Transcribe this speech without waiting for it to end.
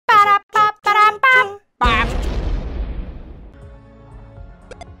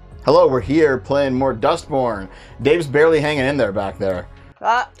Hello, we're here playing more Dustborn. Dave's barely hanging in there back there.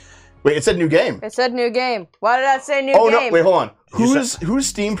 Wait, it said new game. It said new game. Why did that say new game? Oh, no, wait, hold on. Whose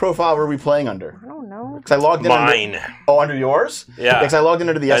Steam profile were we playing under? I don't know. Because I logged in Mine. under yours? Yeah. Because I logged in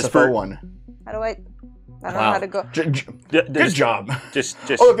under the SFO one. How do I don't know how to go. Good job. Just.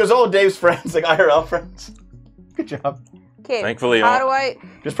 Oh, look, there's all Dave's friends, like IRL friends. Good job. Okay, Thankfully, how do I...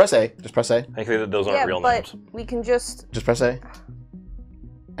 Just press A. Just press A. Thankfully, those aren't real but names. we can just... Just press A.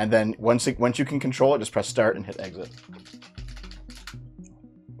 And then once you can control it, just press start and hit exit.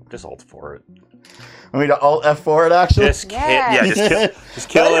 Just alt for it. I mean, Alt F for it, actually? Just kill it.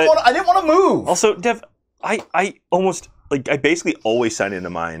 I didn't want to move. Also, Dev, I almost, like, I basically always sign into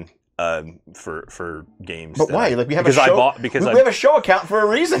mine for games. But why? Like, we have because a show. I bought because we have a show account for a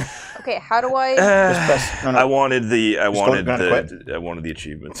reason. Okay, how do I... Just press, no. I wanted the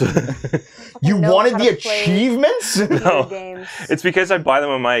achievements. You wanted the play achievements? No, games. it's because I buy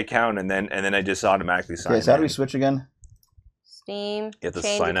them on my account and then I just automatically sign. Okay, so how do we switch again? Steam, You have to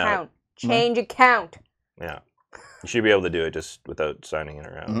change sign account. out. Change account. Yeah, you should be able to do it just without signing in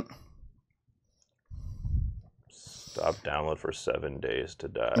or out. Stop download for 7 days to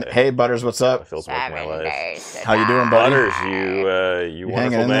die. Hey, Butters, what's up? That feels like my life. How you doing, buddy? Butters, you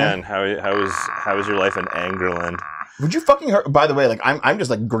wonderful man. How is your life in Angerland? Would you fucking hurt? By the way, like I'm just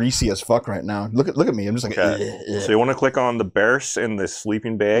like greasy as fuck right now. Look at me. I'm just like. So you want to click on the bears in the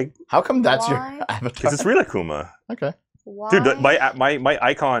sleeping bag? How come that's your avatar? Because it's Rilakuma. Okay. Why? Dude, my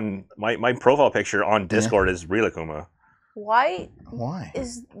icon, my profile picture on Discord is Rilakuma. Why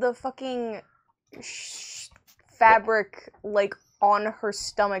is the fucking fabric, like, on her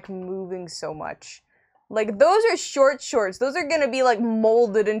stomach moving so much? Like, those are shorts. Those are gonna be, like,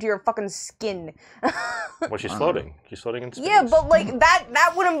 molded into your fucking skin. Well, she's floating. She's floating in space. Yeah, but, like,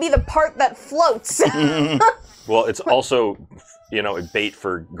 that wouldn't be the part that floats. Well, it's also, a bait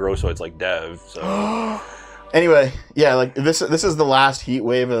for grossoids like Dev, so... Anyway, yeah, like, this is the last heat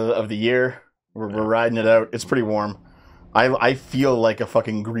wave of the year. We're riding it out. It's pretty warm. I feel like a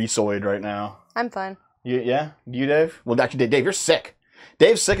fucking greasoid right now. I'm fine. Yeah? You, Dave? Well, actually, Dave, you're sick.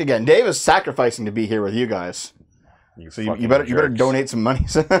 Dave's sick again. Dave is sacrificing to be here with you guys. So you better donate some money.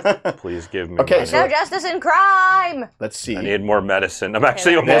 Please give me money. No justice in crime! Let's see. I need more medicine. I'm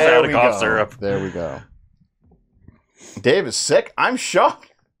actually almost out of cough syrup. There we go. Dave is sick? I'm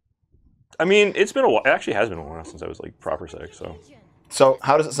shocked. I mean, it's been a while. It actually has been a while since I was, like, proper sick, so... So,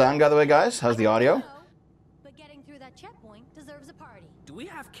 how does it sound, by the way, guys? How's the audio? But getting through that checkpoint deserves a party. Do we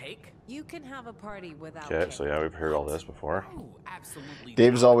have cake? You can have a party without Okay, so yeah, we've heard all this before. Oh, absolutely.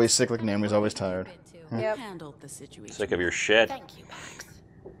 Dave's always sick like Naomi's always tired. Yep. Handled the situation. Sick of your shit. Thank you, Pax.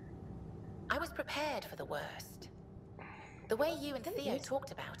 I was prepared for the worst. The way you and Theo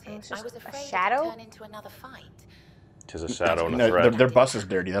talked about it, I was afraid it would turn into another fight. Tis a shadow and a No, threat. their bus is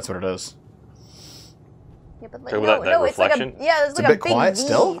dirty. That's what it is. Yeah, but like, Talk about that it's like reflection? it's It's like a bit big quiet V.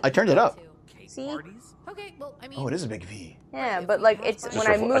 still. I turned it up. See? Okay, well, I mean... Oh, it is a big V. Yeah, but like it's Just when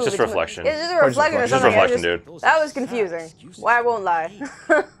I move. it's just reflection. It's just a reflection or It's just something. reflection, dude. That was confusing. Why I won't lie.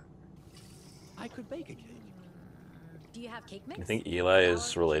 I could bake a cake. Do you have cake mix? I think Eli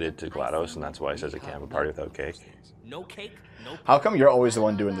is related to GLaDOS, and that's why he says it can't have a party without cake. No cake, no How come you're always the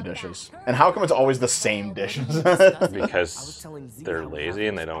one doing the dishes? And how come it's always the same dishes? Because they're lazy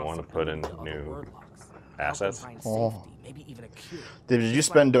and they don't want to put in new assets. Oh. Did you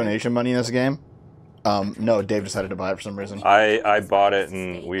spend donation money in this game? No, Dave decided to buy it for some reason. I bought it,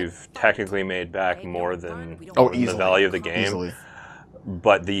 and we've technically made back more than the value of the game. Easily.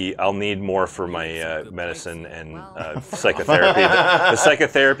 But I'll need more for my medicine and psychotherapy. The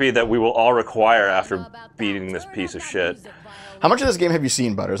psychotherapy that we will all require after beating this piece of shit. How much of this game have you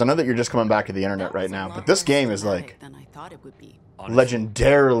seen, Butters? I know that you're just coming back to the internet right now, but this game is like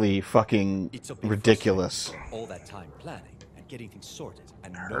legendarily fucking ridiculous. All that time planning and getting things sorted,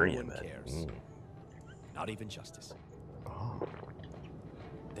 and no one cares. Not even justice. Oh.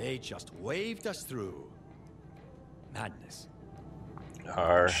 They just waved us through. Madness.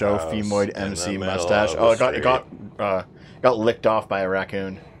 Our Show house femoid in MC the middle mustache. of Oh, the it got licked off by a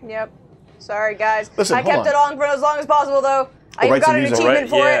raccoon. Yep. Sorry, guys. Listen, I kept it on for as long as possible, though. I even rights got of an user, achievement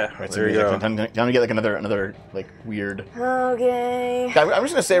for it. Right, There you go. Time to get like another like weird. Okay. I'm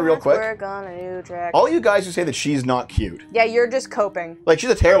just gonna say real quick. Work on a new track. All you guys who say that she's not cute, Yeah, you're just coping. like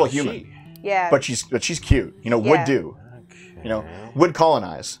she's a terrible human, Yeah. but she's cute. You know, would Yeah. do. You know, would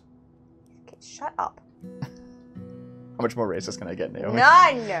colonize. Okay, shut up. How much more racist can I get, Naomi?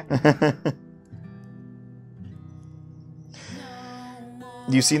 None.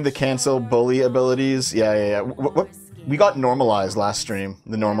 You've seen the cancel bully abilities? Yeah. What? We got normalized last stream.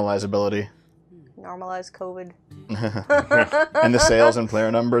 The normalize ability. Normalize COVID. And the sales and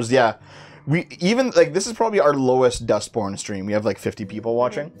player numbers. Yeah. We even like this is probably our lowest Dustborn stream. We have like 50 people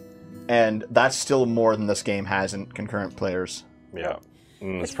watching. And that's still more than this game has in concurrent players. Yeah.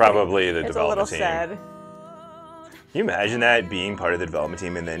 It's probably the It's a little development team. sad. Can you imagine that being part of the development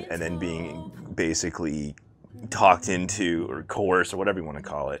team and then being basically talked into or coerced or whatever you want to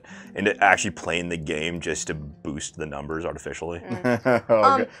call it into actually playing the game just to boost the numbers artificially? Okay.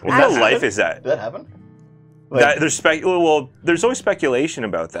 What kind of life is that? Did that happen? There's always speculation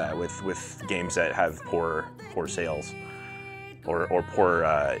about that with games that have poor sales or poor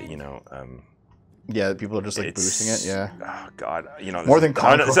yeah, people are just like boosting it. Yeah. Oh God, More than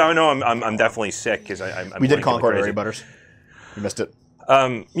Concord. So I know I'm definitely sick because we did blanking Concord like already, crazy. Butters. You missed it.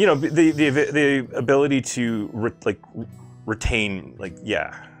 The ability to retain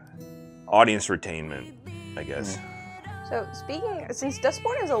audience retainment, I guess. So since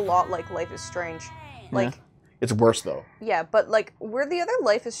Dustborn is a lot like Life is Strange, like It's worse though. yeah, but like were the other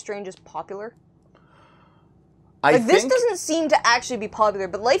Life is Stranges popular? I Like this think doesn't seem to actually be popular,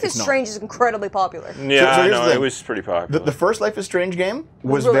 but Life is not. Strange is incredibly popular. Yeah, so here's the it thing. was pretty popular. the first Life is Strange game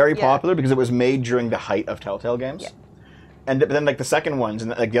was really- very yeah. popular because it was made during the height of Telltale games. Yeah. And then like the second ones and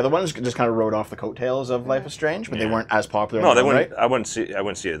like the other ones just kind of rode off the coattails of Life is Strange, but they Yeah. weren't as popular. No, in they their own wouldn't. right. I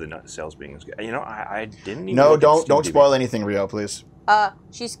wouldn't see the sales being as good. I didn't even. No, look at don't SteamDB. spoil anything, Rio, please.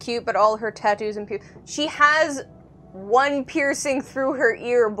 She's cute, but all her tattoos and she has one piercing through her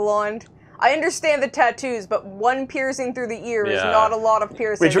ear, blonde. I understand the tattoos, but one piercing through the ear is Yeah. not a lot of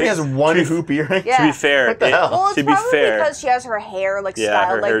piercing. Wait, she only has one hoop earring? Yeah. To be fair, What the hell? Well, it's to be probably fair, because she has her hair like Yeah,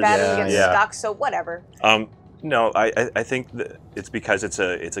 styled her like hair's- that and it gets yeah. stuck. So whatever. No, I think that it's because it's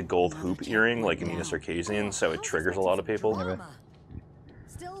a gold hoop earring like Nina Sarkeesian, so it triggers a lot of people.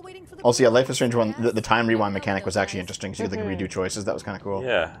 Still waiting for the Also, yeah, Life is Strange one, the time rewind mechanic was actually interesting. So you could like redo choices. That was kind of cool.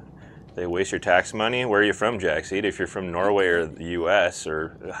 Yeah. They waste your tax money. Where are you from, Jackseed? If you're from Norway or the U.S.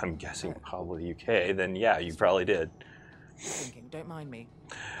 or I'm guessing probably U.K., then yeah, you probably did. Thinking, don't mind me.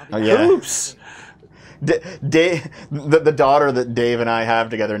 Oh yeah. Hoops. The daughter that Dave and I have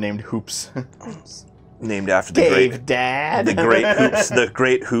together named Hoops. Named after the Dave, Dad. the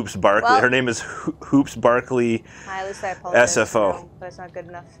great Hoops Barkley. Well- Her name is Hoops Barkley. At least I apologize. SFO. But it's not good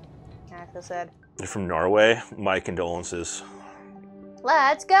enough. I feel sad. They're from Norway. My condolences.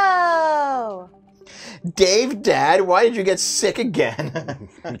 Let's go. Dave, Dad, why did you get sick again?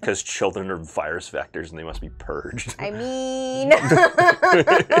 Because children are virus vectors and they must be purged. I mean,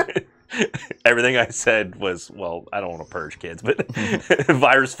 Everything I said was, well, I don't want to purge kids, but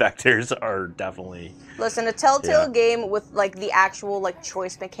virus vectors are definitely... listen, a Telltale Yeah. game with like the actual like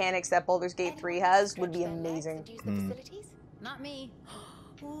choice mechanics that Baldur's Gate 3 has would be amazing. Use the facilities? Not me.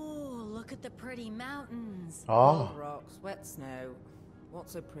 Ooh, look at the pretty mountains. Cold rocks, wet snow.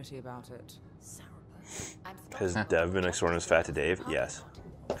 What's so pretty about it? Sourpuss. I'm Has smart. Dev been extorting his fat to Dave? Yes.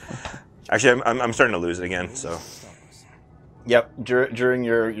 Actually, I'm starting to lose it again, so... Yep, during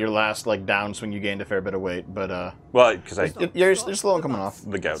your last like downswing, you gained a fair bit of weight, but Well, because you're slow on coming off.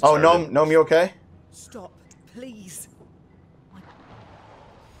 the gout Oh, started. Gnome, you okay? Stop, please. My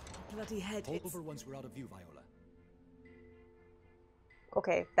bloody head. Hold It's... over once we're out of view, Viola.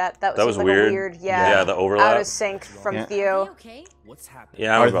 Okay, that That seemed was like weird. A weird, Yeah, the overlap. out of sync from Yeah. Are Theo. you okay? What's happening?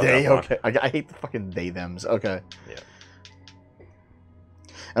 Yeah, I'm Are about they that one. okay? I hate the fucking they-thems. Okay. Yeah.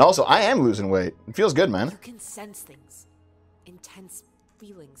 And also, I am losing weight. It feels good, man. You can sense things. Intense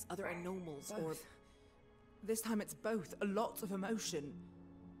feelings, other anomals, or... Both. This time it's both. A lot of emotion.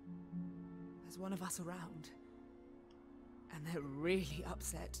 There's one of us around. And they're really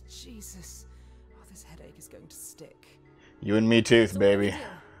upset. Jesus. Oh, this headache is going to stick. You and me, tooth, baby.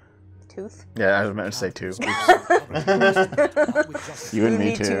 Tooth. Yeah, I was meant to say tooth. Oops. You and me,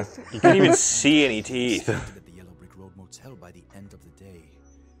 Me too. tooth. You can't even see any teeth. At the Yellow Brick Road Motel by the end of the day.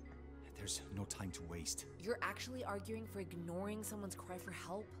 There's no time to waste. You're actually arguing for ignoring someone's cry for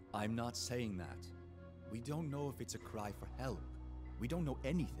help? I'm not saying that. We don't know if it's a cry for help. We don't know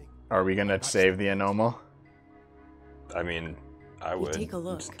anything. Are we gonna save the Anomal? I mean, I would, take a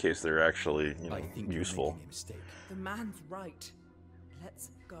look. just in case they're actually, I think you're useful. making a mistake. The man's right. Let's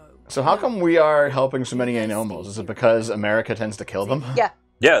go. So how come we are helping so many Anomals? Is it because America tends to kill them? Yeah.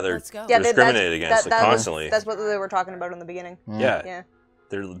 Yeah, they're Let's go. Yeah, discriminated against constantly. That's what they were talking about in the beginning. yeah, Yeah.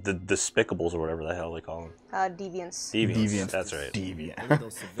 they're the despicables or whatever the hell they call them. Deviants. Deviants. That's right.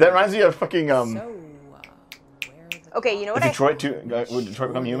 Deviant. That reminds me of fucking So, where are the... Okay, you know what? Detroit. Would Detroit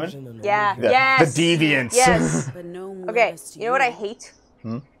become human? Yeah. Yeah. Yes. The Deviants. Yes. But no more Okay, is to you know what I hate?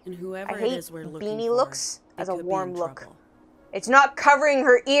 And whoever I it hate is we're looking beanie for, looks they as a could be warm in look. trouble. It's not covering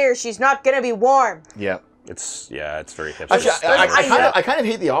her ear. She's not gonna be warm. Yeah. It's very hipster. Actually, style. I kind of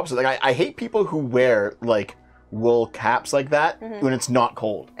hate the opposite. Like, I hate people who wear like wool caps like that when it's not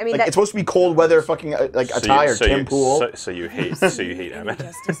cold. I mean, like, it's supposed to be cold weather, fucking like attire, Tim Pool. So you hate Emmett.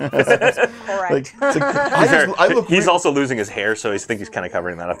 Correct. He's also losing his hair, so I think he's kind of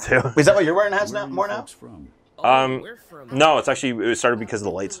covering that up too. Is that why you're wearing hats now? More now? No, it started because of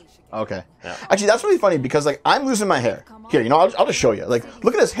the lights. Okay. Yeah. Actually, that's really funny because like I'm losing my hair. Here, I'll just show you. Like,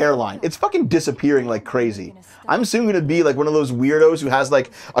 look at this hairline. It's fucking disappearing like crazy. I'm soon gonna be like one of those weirdos who has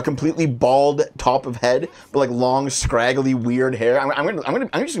like a completely bald top of head, but like long, scraggly, weird hair. I'm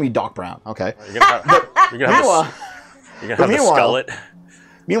just gonna be Doc Brown. Okay. You're gonna have the skullet.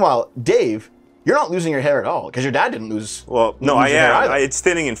 Meanwhile, Dave, you're not losing your hair at all because your dad didn't lose. Well, no, I your hair am. either. It's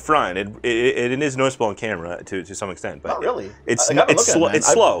thinning in front. It is noticeable on camera to some extent, but Not really. It's I gotta look at it, man.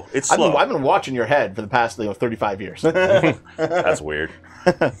 slow. It's slow. I've been watching your head for the past 35 years. That's weird.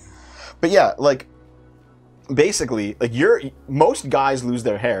 But yeah, like basically, like most guys lose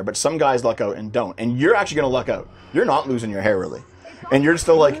their hair, but some guys luck out and don't. And you're actually gonna luck out. You're not losing your hair really, and you're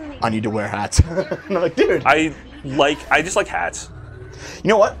still like, I need to wear hats. And I'm like, dude, I just like hats. You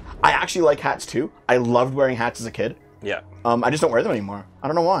know what? I actually like hats too. I loved wearing hats as a kid. Yeah. I just don't wear them anymore. I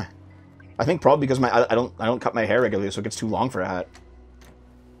don't know why. I think probably because I don't cut my hair regularly, so it gets too long for a hat.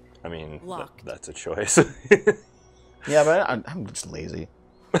 I mean, that's a choice. Yeah, but I'm just lazy.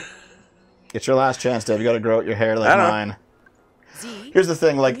 It's your last chance, Dave. You got to grow out your hair like mine. Here's the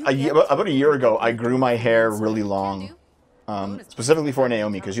thing. Like about a year ago, I grew my hair really long, specifically for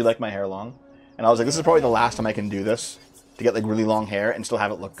Naomi because you like my hair long, and I was like, this is probably the last time I can do this to get like really long hair and still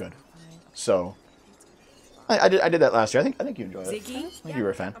have it look good. So I did that last year. I think you enjoyed it. I think you were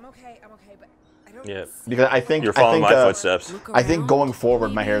a fan. I'm okay, but I don't. Yeah. Because I think you're following my footsteps. I think going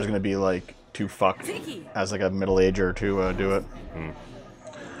forward, my hair is going to be like too fucked as like a middle ager to do it.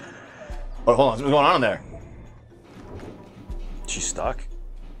 Oh, hold on. What's going on in there? She's stuck.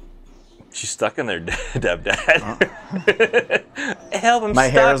 She's stuck in there, Dev Dad. Help, I'm my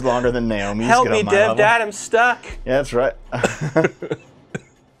stuck. hair is longer than Naomi's. Help me, Dev Dad, I'm stuck. Yeah, that's right.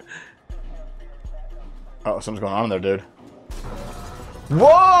 Oh, something's going on in there, dude.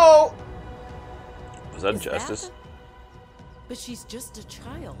 Whoa! Was that Justice? But she's just a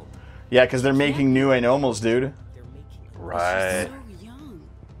child. Yeah, because they're making new anomals, dude. Right. She's so young.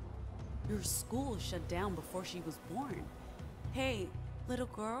 Your school shut down before she was born. Hey, little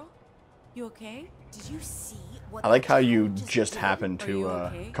girl, you okay? Did you see what? I like how you just happened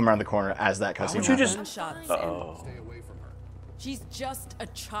to come around the corner as that cutscene. Would you just? Uh-oh. She's just a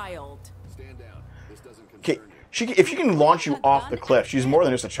child. Stand down. This doesn't Okay, if she can launch you off the cliff, she's more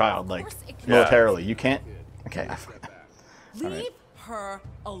than just a child, like militarily. You can't. Okay. Leave her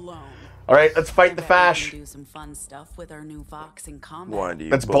alone. All right, let's fight the fash. Do some fun stuff with our new Vox in combat.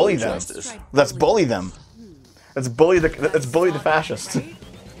 Let's bully them. Let's bully them. Let's bully the fascists.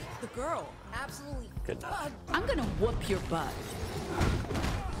 The girl, absolutely. Good enough. I'm gonna whoop your butt.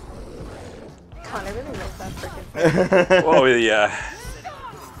 God, I really like that freaking. Oh yeah.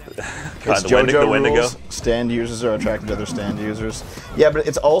 God, It's JoJo rules. Stand users are attracted to other stand users. Yeah, but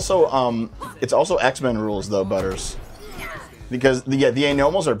it's also X-Men rules though, Butters. Because the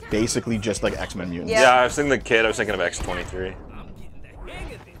anomals are basically just like X-Men mutants. Yeah, I was thinking the kid. I was thinking of X-23.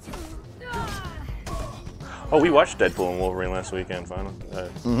 Oh, we watched Deadpool and Wolverine last weekend. Finally,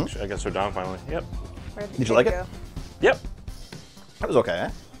 I guess we're done finally. Yep. Did you like it? Yep. That was okay.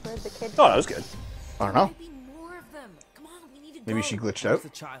 Where'd the kid Oh, that was good. I don't know. More of them. Come on, we need to Maybe go. she glitched out. the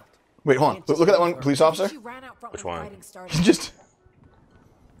child. Wait, hold on. Look at that one police officer. She ran out front Which when one? fighting started. He just.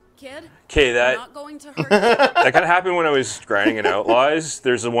 Kid, Okay, I'm that not going to hurt you. that kind of happened when I was grinding in Outlaws.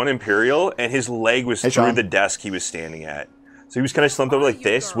 There's the one Imperial, and his leg was through Sean. the desk he was standing at. So he was kind of slumped over like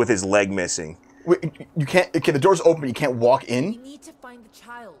this with his leg missing. Wait, you can't. Okay, the door's open. You can't walk We in. need to find the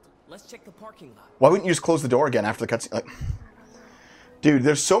child. Let's check the parking lot. Why wouldn't you just close the door again after the cutscene? Like, dude,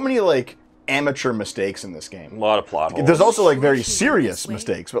 there's so many like amateur mistakes in this A game. lot of plot holes. There's also like very serious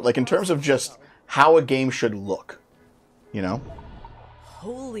mistakes, but like in terms of just how a game should look, you know.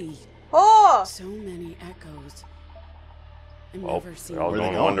 Holy, Oh! so many echoes. I've Well, never seen they're all Where are they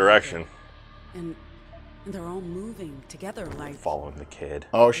going in going? one direction. and they're all moving together like Following the kid.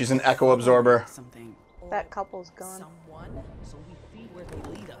 Oh, she's an echo absorber. something. That couple's gone. Someone, so we see where they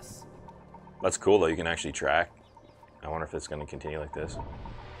lead us. That's cool though. You can actually track. I wonder if it's going to continue like this.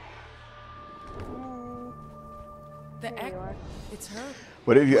 The There you echo. are. It's her.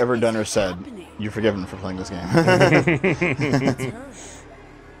 What have you ever done or said? You're forgiven for playing this game. It's her.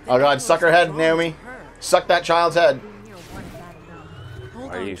 Oh god, suck her head, Naomi. Suck that child's head. Hold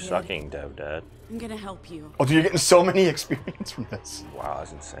Why are on, you kid. sucking, Dev Dad? I'm gonna help you. Oh, dude, you're getting so many experience from this. Wow,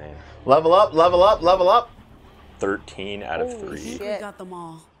 that's insane. Level up, level up, level up. 13 out of 3. I think we got them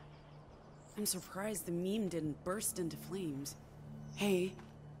all. I'm surprised the meme didn't burst into flames. Hey,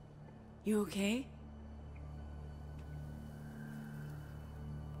 you okay?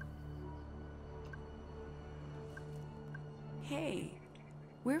 Hey,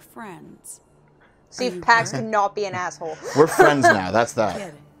 we're friends. See if Pax can not be an asshole. We're friends now. That's that.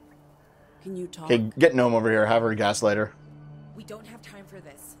 Kid, can you talk? Okay, get Gnome over here. Have her gaslighter. We don't have time for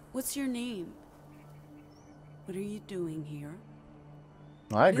this. What's your name? What are you doing here?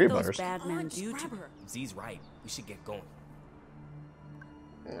 I agree, What did Butters. those bad men do to her? Z's right. We should get going.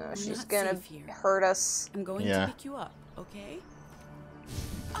 No, We're she's not gonna safe here. hurt us. I'm going Yeah. to pick you up, okay?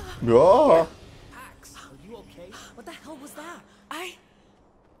 Oh. Pax, are you okay? What the hell was that?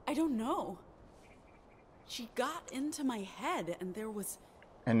 I don't know. She got into my head and there was...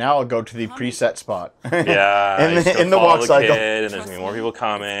 And now I'll go to the preset spot. Yeah, in you still the follow walk cycle. Kid, and there's gonna be more people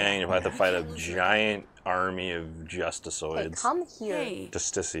coming. And you'll have to fight a giant army of Hey, justicoids. come here. Hey,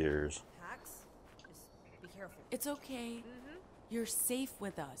 Justiciars. Pax, just be careful. it's okay. You're safe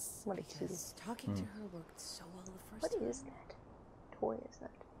with us. What a cutie. Talking to her worked so well the What first time. is that? Toy is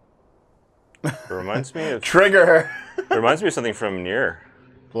that? It reminds me of Trigger. it reminds me of something from Nier.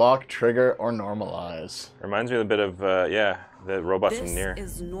 Block, trigger, or normalize. It reminds me a bit of yeah, the robots This from Nier.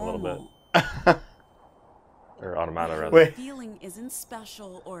 is A little normal. bit. Or Automata rather. Wait. Feeling isn't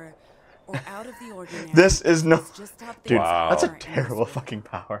special or out of the ordinary. This is no... It's just how Dude, things that's a are in terrible this world. fucking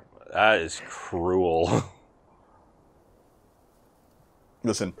power. That is cruel.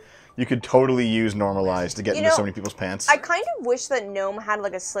 Listen, you could totally use normalize to get You into know, so many people's pants. I kind of wish that Gnome had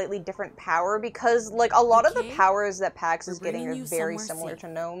like a slightly different power because like a lot of the Okay. powers that Pax is We're getting are bringing you very somewhere similar safe. to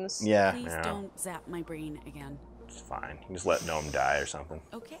Gnome's. Yeah. Please Yeah. don't zap my brain again. It's fine. You can just let Gnome die or something.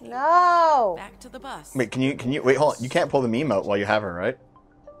 Okay. No. Back to the bus. Wait, can you wait? Hold on. You can't pull the meme out while you have her, right?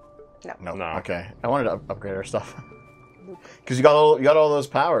 No. No. Okay. I wanted to upgrade our stuff because you got all those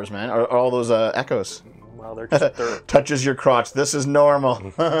powers, man, or all those echoes. Well, they're just Touches your crotch. This is normal.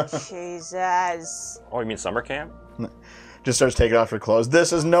 Jesus. Oh, you mean summer camp? Just starts taking off her clothes.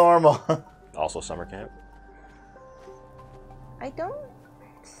 This is normal. Also summer camp. I don't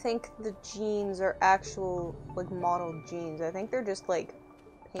think the jeans are actual like modeled jeans. I think they're just like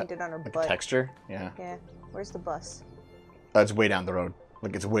painted on her Like butt. a texture. Yeah. Yeah. Where's the bus? It's way down the road.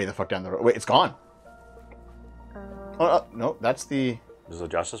 Like it's way the fuck down the road. Wait, it's gone. Oh no, that's the This is a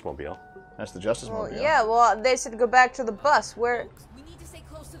Justice Mobile. Justice Well, Mobile. yeah. Well, they said go back to the bus. Where? We need to stay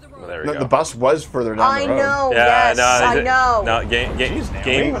close to the road. Well, there we No, go. the bus was further down I the road. know. Yeah, yes, I know. No, game What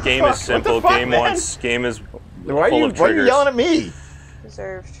the game fuck? is simple. What the fuck, Game man? wants game is Why are full you of triggers. yelling at me?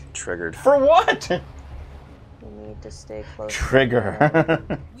 Reserved. Triggered. For what? We need to stay close. Trigger.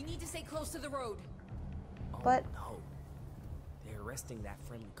 We need to stay close to the road. But No. They're arresting that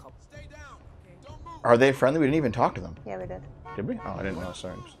friendly couple. Stay down. Don't move. Are they friendly? We didn't even talk to them. yeah, we did. Did we? Oh, I didn't know.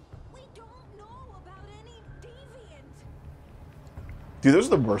 Sorry. We don't know about any deviant. Dude, those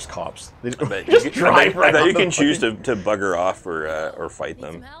are the worst cops. They I bet just you, drive right I bet on you the can choose fucking- to bugger off or fight Need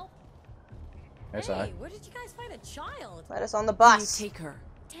some them. help? Yes, Hey, I. where did you guys find a child? Let us on the You bus. take her.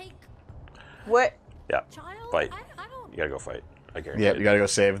 Take What? Yeah, child? fight. I don't. You gotta go fight. I guarantee Yeah, it. you gotta go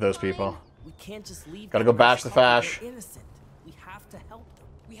save those people. We can't just leave. Gotta them go bash for the couple. fash. They're innocent. We have to help them.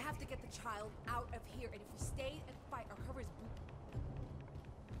 We have to get the child out of here, and if we stay and fight, our cover is.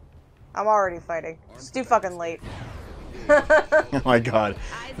 I'm already fighting. It's too fucking late. Oh my god.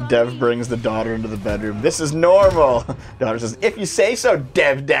 Dev brings the daughter into the bedroom. This is normal. Daughter says, if you say so,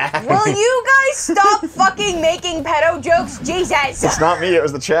 Dev Dad. Will you guys stop fucking making pedo jokes? Jesus. It's not me, it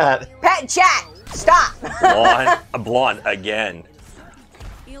was the chat. Pet chat. Stop. Blonde again.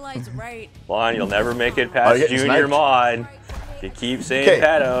 Eli's right. Blonde, you'll never make it past getting junior sniped. mod. You keep saying Okay,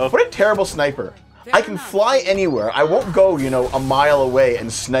 pedo. what a terrible sniper. I can fly anywhere. I won't go, a mile away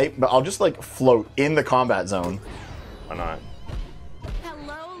and snipe, but I'll just like float in the combat zone. Why not?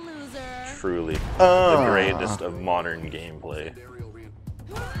 Hello, loser. Truly the greatest of modern gameplay.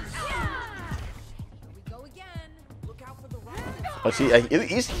 We go again. Look out for the rock. Let's see, at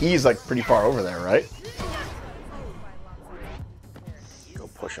least he's like pretty far over there, right? Go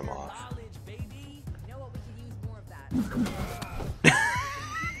push him off. You know what? We could use more of that.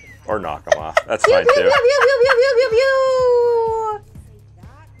 Or knock him off. That's Pew, fine pew, too. pew, pew, pew, pew, pew, pew.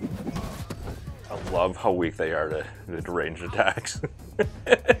 I love how weak they are to ranged attacks.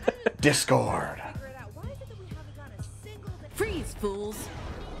 Discord. Freeze, fools.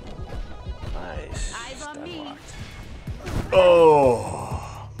 Nice. Eyes on me. Unlocked. Oh.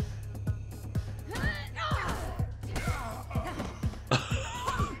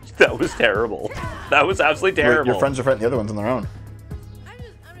 That was terrible. That was absolutely terrible. Your friends are fighting the other ones on their own.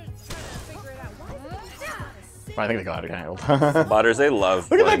 I think they got it handled. Modders, they love.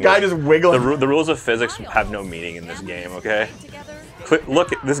 Look at that guy just wiggling. The rules of physics have no meaning in this game. Okay.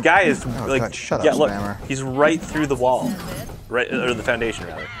 Look, this guy is like. God, shut up, yeah, look, spammer. he's right through the wall, right or the foundation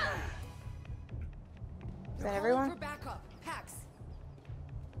rather. Is that everyone?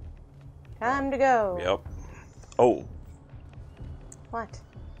 Time to go. Yep. Oh. What?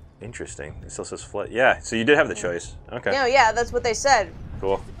 Interesting. It still says flight. Yeah. So you did have the choice. Okay. No, yeah, that's what they said.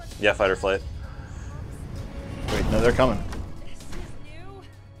 Cool. Yeah, fight or flight. Wait, no, they're coming.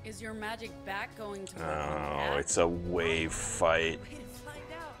 Is your magic back going to Oh, it's a wave fight.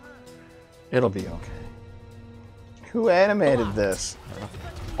 It'll be okay. Who animated this?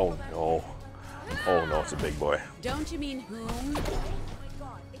 Oh no. Oh no, it's a big boy. Don't you mean whom?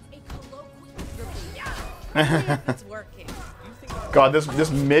 It's working. God, this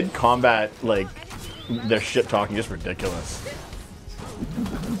mid-combat, like, their shit talking is ridiculous.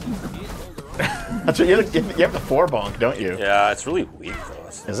 That's what you have the 4-bonk, don't you? Yeah, it's really weak though.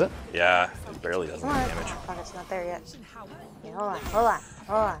 Is it? Yeah, it barely does any damage. Fuck, it's not there yet. Yeah, hold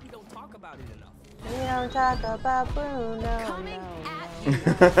on. We don't talk about Bruno, no. We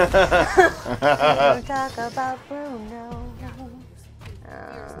don't talk about Bruno.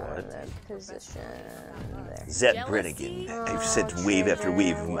 The position there. Zep Brennigan. I've sent wave after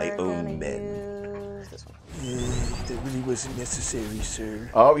wave of my own men. That really wasn't necessary, sir.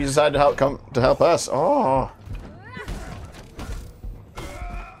 Oh, you decided to help us. Oh.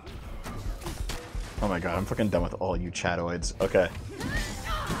 Oh my god, I'm fucking done with all you chatoids. Okay.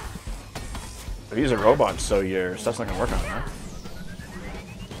 If you use a robot, so your stuff's not gonna work on it, huh?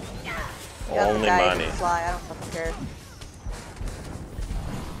 Only money. Fly. I don't fucking care.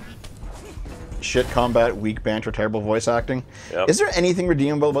 Shit combat, weak banter, terrible voice acting. Yep. Is there anything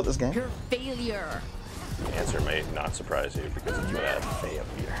redeemable about this game? Failure. The answer may not surprise you because it's bad. Failure.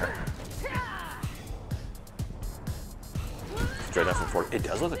 Dreadnought for 40. It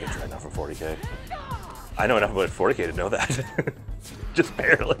does look like a Dreadnought for 40k. I know enough about 40k to know that. Just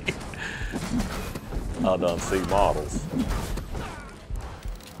barely. I don't see models.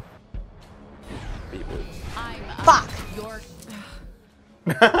 Fuck!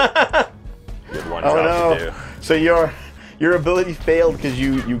 You had one job to do. So your ability failed because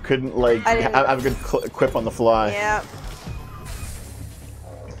you couldn't like have a good quip on the fly. Yeah.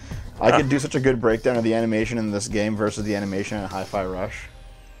 I could do such a good breakdown of the animation in this game versus the animation in Hi-Fi Rush.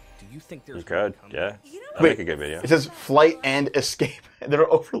 Do you think there's You could, yeah. That'd Wait, make a good video. It says flight and escape.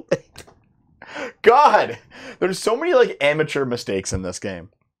 They're overlaid. God, there's so many like amateur mistakes in this game.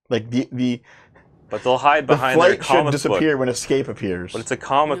 Like But they'll hide behind the their flight comic should disappear book. when escape appears. But it's a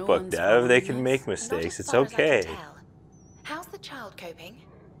comic No book, one's Dev. They following can us. make mistakes. It's Not as far as I okay. can tell. How's the child coping?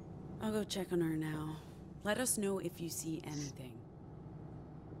 I'll go check on her now. Let us know if you see anything.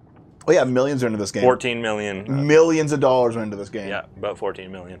 Oh yeah, millions are into this game. 14 million. Millions of dollars went into this game. Yeah, about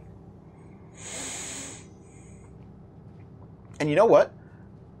 14 million. And you know what?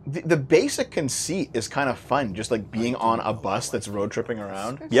 The basic conceit is kind of fun, just like being on a bus that's road tripping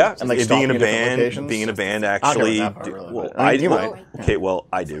around. Yeah, and like being in a stopping at different band. locations. Being in a band I don't actually. know that part, really, Well, but- I mean, you I- might. Okay, well,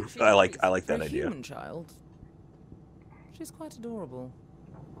 I do. I like that idea. human child. She's quite adorable.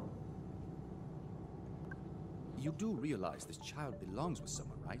 You do realize this child belongs with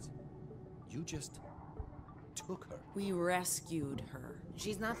someone, right? You just took her. We rescued her.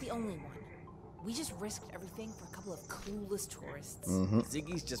 She's not the only one. We just risked everything for a couple of clueless tourists.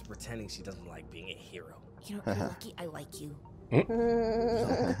 Ziggy's just pretending she doesn't like being a hero. You know, you're lucky I like you.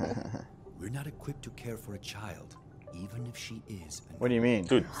 We're not equipped to care for a child, even if she is. What do you mean?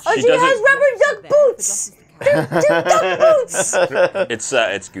 Dude, Oh, she has rubber duck boots! They're duck boots!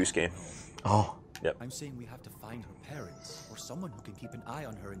 It's Goose Game. Oh. Yep. I'm saying we have to find her parents or someone who can keep an eye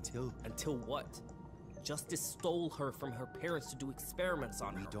on her until. Until what? Justice stole her from her parents to do experiments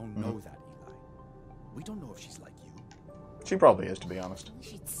on her. We don't know that, Eli. We don't know if she's like you. She probably is, to be honest.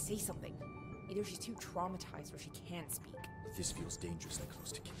 She'd say something. Either she's too traumatized or she can't speak. This feels dangerously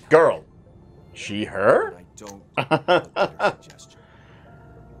close to kidnapping. Girl. She her? I don't. have a better suggestion.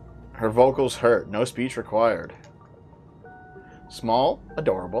 Her vocals hurt. No speech required. Small,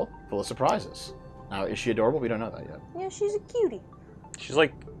 adorable, full of surprises. Now, is she adorable? We don't know that yet. Yeah, she's a cutie. She's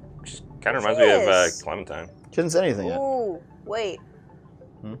kind of reminds She me of is. Clementine. She hasn't said anything yet. Ooh, wait.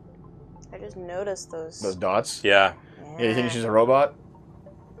 Hmm? I just noticed those. Those dots? Yeah. Yeah, you think she's a robot?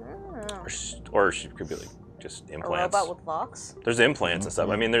 Oh. Or she could be like just A implants. robot with locks? There's implants and stuff.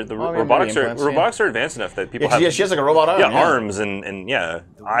 I mean, the Oh, yeah, robotics maybe are implants, yeah. robotics are advanced enough that people Yeah, have she has like a robot arm. arms and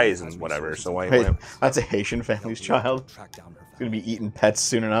eyes and whatever. So why? Wait, that's a Haitian family's child. Track down her It's gonna be eating pets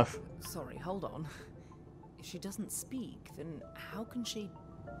soon enough. Sorry. hold on. If she doesn't speak, then how can she...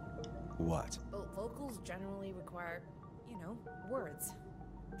 What? Well, vocals generally require, you know, words.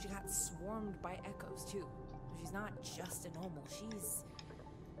 She got swarmed by echoes, too. She's not just a normal,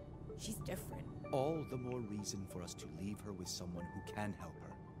 she's different. All the more reason for us to leave her with someone who can help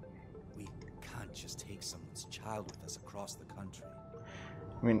her. We can't just take someone's child with us across the country.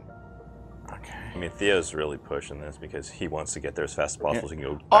 I mean, okay. I mean, Theo's really pushing this because he wants to get there as fast as possible so he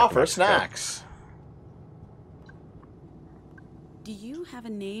can go back Offer to Mexico. snacks. Do you have a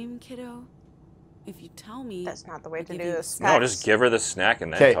name, kiddo? If you tell me, That's not the way I'll to give do you this. No, just give her the snack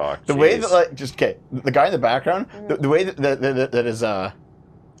and then Okay, talk. the way Jeez. that like just the guy in the background, the way that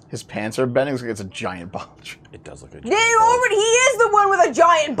his pants are bending looks like it's a giant bulge. It does look like a Yeah, giant bulge. he is the one with a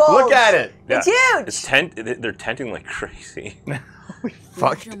giant bulge. Look at it. It's huge. They're tenting like crazy. Holy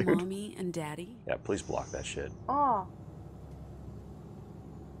fuck, Where's your dude. mommy and daddy? Yeah, please block that shit. Oh.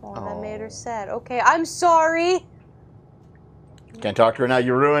 Oh, that made her sad. Okay, I'm sorry. Can't talk to her now.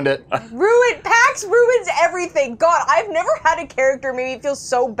 You ruined it. Pax ruins everything. God, I've never had a character make me feel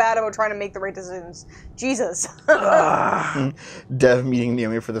so bad about trying to make the right decisions. Jesus. Dev meeting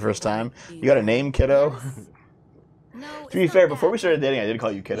Naomi for the first time. You got a name, kiddo? No, To be fair, before we started dating, I did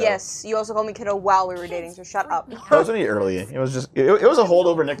call you kiddo. Yes, you also called me kiddo while we were dating, so shut up. That was only early. It was just it was a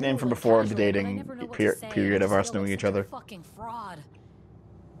holdover nickname from before the dating period of us knowing each other. Fucking fraud.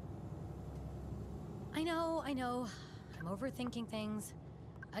 I know. I'm overthinking things.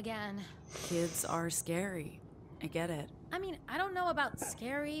 Again. Kids are scary. I get it. I mean, I don't know about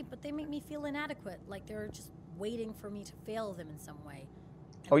scary, but they make me feel inadequate, like they're just waiting for me to fail them in some way.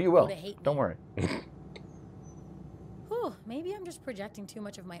 Oh, you will. To hate Don't me. worry. Whew, maybe I'm just projecting too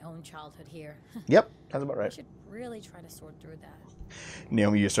much of my own childhood here. Yep, that's about I right. should really try to sort through that.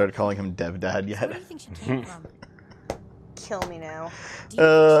 Naomi, you started calling him Dev Dad Where yet? do you think she came from? Kill me now. Do you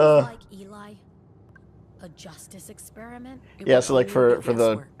think she's like Eli? A justice experiment? Yeah, so like for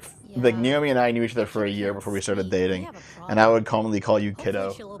the Yeah. like Naomi and I knew each other for a year before we started dating, and I would commonly call you kiddo.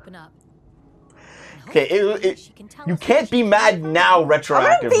 Hopefully she'll open up. Okay, you can't be mad now I'm gonna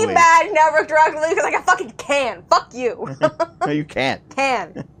retroactively. be mad now retroactively because I fucking can. Fuck you. No, you can't.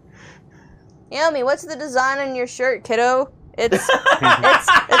 Can. Naomi, what's the design on your shirt, kiddo?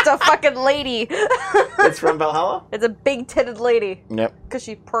 It's a fucking lady. It's from Valhalla? It's a big-titted lady. Yep. Because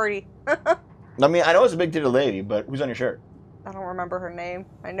she's pretty. I mean, I know it's a big titted lady, but who's on your shirt? I don't remember her name.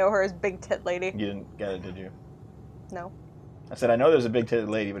 I know her as Big Tit Lady. You didn't get it, did you? No. I said, I know there's a big titted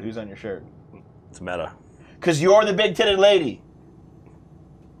lady, but who's on your shirt? It's meta. Because you're the big titted lady.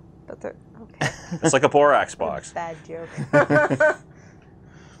 That's it. Okay. It's like a Borax box. Bad joke.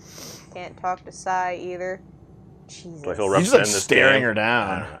 Can't talk to Sai either. Jesus. Do I feel rough He's just like in this staring game? her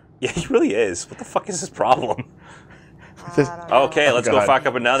down. Yeah, he really is. What the fuck is his problem? I don't know. Okay, let's go God. fuck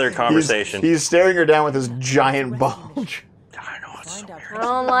up another conversation. He's staring her down with his giant bulge. I know, it's so weird. I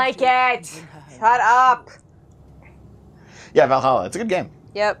don't like it. Shut up. Yeah, Valhalla. It's a good game.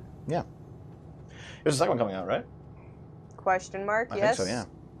 Yep. Yeah. There's a second one coming out, right? Question mark? I Yes. think so, yeah.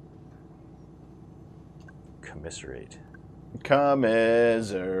 Commiserate.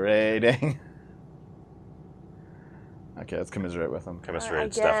 Commiserating. Okay, let's commiserate with him.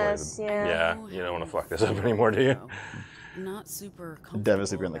 Commiserate's I guess, definitely yeah. yeah, you don't want to fuck this up anymore, do you? Not super Dev is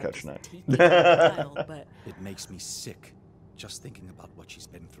sleeping on the comfortable couch about tonight. this taking child, but It makes me sick just thinking about what she's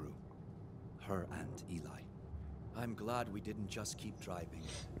been through. Her and Eli. I'm glad we didn't just keep driving.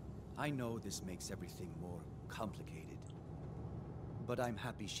 I know this makes everything more complicated. But I'm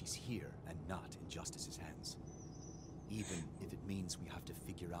happy she's here and not in Justice's hands. Even if it means we have to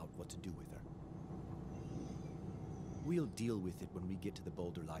figure out what to do with her. We'll deal with it when we get to the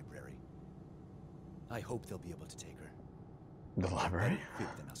Boulder Library. I hope they'll be able to take her. The library?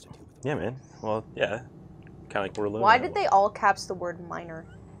 Better than us to deal with her. Yeah, man. Well, yeah. Kind of like we're living. Why did they all caps the word minor?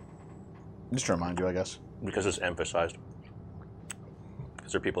 Just to remind you, I guess. Because it's emphasized.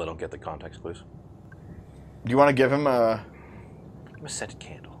 Because there are people that don't get the context clues. Do you want to give him a... I'm a scented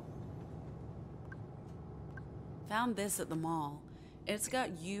candle. found this at the mall. It's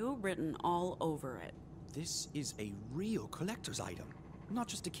got you written all over it. This is a real collector's item, not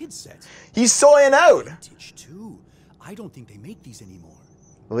just a kid's set. He's soying out! Vintage, too. I don't think they make these anymore.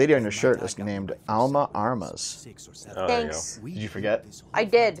 The lady on your shirt is named Alma Armas. 6 or 7. Oh, there you go. Thanks. Did you forget? I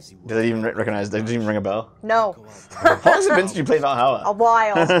did. Did it even recognize? Did it even ring a bell? No. How long has it been since you played Valhalla? A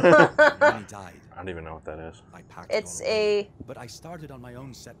while. When he died, I don't even know what that is. I packed it It's all away. a... But I started on my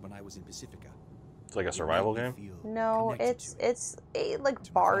own set when I was in Pacifica. It's like a survival game. No, it's a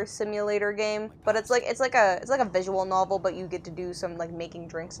like bar simulator game, but it's like a visual novel, but you get to do some like making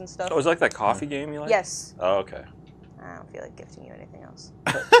drinks and stuff. Oh, is it like that coffee game you like? Yes. Oh, okay. I don't feel like gifting you anything else.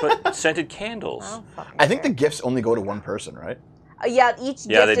 But scented candles. I think the gifts only go to one person, right? Yeah, each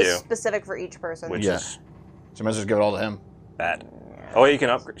gift they is do. specific for each person. Which Yeah. is So I might as well just give it all to him. bad. Oh, you can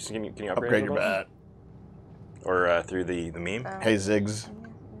upgrade. Can you Upgrade your bat. Or through the meme? Hey, Ziggs.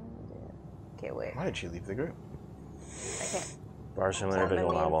 Okay, wait. Why did she leave the group? I can't. Bar simulator It's on my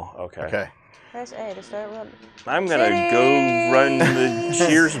visual meme. novel. Okay. Okay. Press A to start running. I'm gonna go run the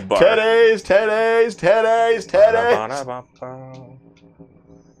Cheers bar. Teddies, teddies, teddies, teddies. Ba-da-ba-da-ba-ba.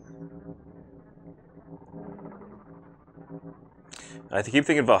 I keep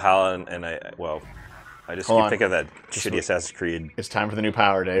thinking of Valhalla, and I just Hold keep on. thinking of that shitty Assassin's Creed. It's time for the new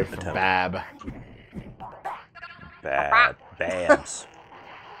power, Dave. For temple. Bab. Babs.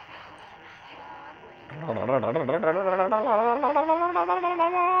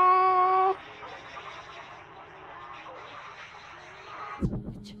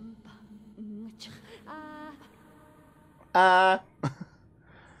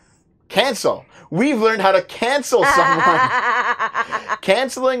 Cancel. We've learned how to cancel someone.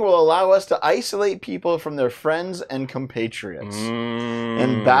 Canceling will allow us to isolate people from their friends and compatriots.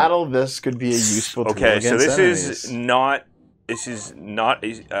 In battle, this could be a useful tool Okay, so against this enemies. is not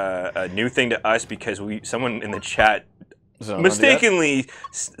a new thing to us because someone in the chat So, mistakenly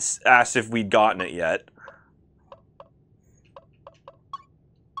asked if we'd gotten it yet.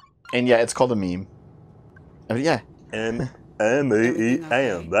 And yeah, it's called a meme. Yeah.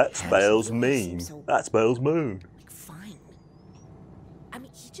 M-E-E-M. That spells meme. That spells moon. Fine. I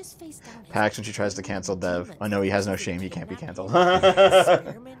mean, he just faced down his Pax when she tries to cancel Dev. I know he has no shame. He can't be canceled.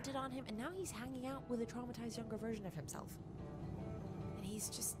 experimented on him, and now he's hanging out with a traumatized younger version of himself. And he's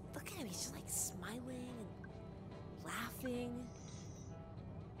just, look at him, he's just like smiling and laughing.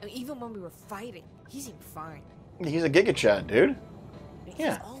 I mean, even when we were fighting, he seemed fine. He's a Giga Chad, dude.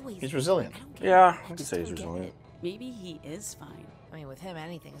 Yeah. Always, He's resilient. I don't get Yeah, it. I could say he's resilient. Maybe he is fine. I mean, with him,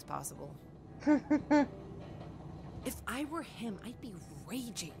 anything is possible. If I were him, I'd be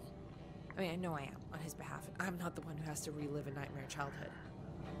raging. I mean, I know I am on his behalf, and I'm not the one who has to relive a nightmare childhood.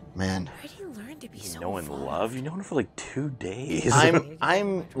 Man. Where do you learn to be so You know in evolved? love? You know him for like 2 days.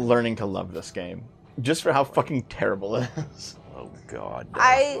 I'm learning to love this game. Just for how fucking terrible it is. Oh god.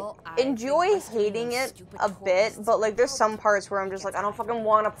 I enjoy hating it a bit, but like there's some parts where I'm just like, I don't fucking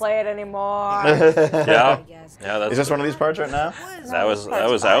want to play it anymore. Yeah. Yeah, that's Is this one of these parts right now? that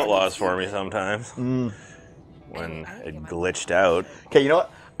was Outlaws for me sometimes. When it glitched out. Okay, you know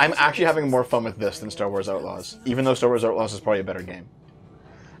what? I'm actually having more fun with this than Star Wars Outlaws. Even though Star Wars Outlaws is probably a better game.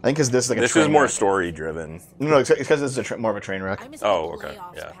 I think because this is like a This train is more wreck. story driven. No, it's because this is more of a train wreck. I miss Oh, the okay,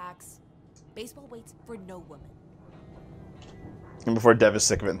 playoffs, yeah. Pax. Baseball waits for no woman. And before Dev is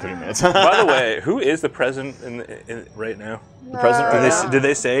sick of it in 3 minutes. By the way, who is the president in right now? The president right now? Did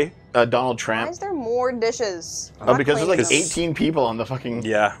they say? Donald Why Trump. is there more dishes? Oh, because there's like Not clean. 18 people on the fucking...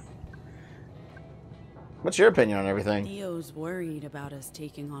 Yeah. What's your opinion on everything? Theo's worried about us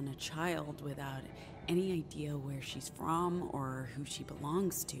taking on a child without any idea where she's from or who she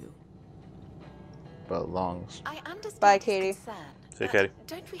belongs to. Belongs. I understand Bye, his Katie. concern, Say, but Katie.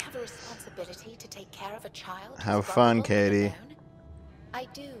 Don't we have a responsibility to take care of a child? who's Have fun, vulnerable and Katie. alone? I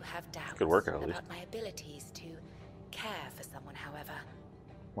do have doubts Good workout, at least. about my abilities to care for someone, however.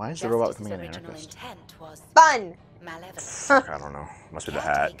 Why is the robot Justice's becoming an original anarchist? intent was Fun. malevolent. I don't know. Must be the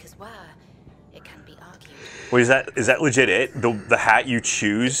hat. Caretakers were, it can be argued. Wait, is that legit it? The hat you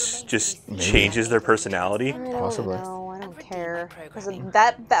choose just changes their personality? I don't Possibly. know. I don't And redeem care. my Because programming.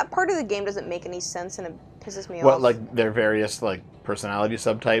 that part of the game doesn't make any sense and it pisses me What, off. like their various like personality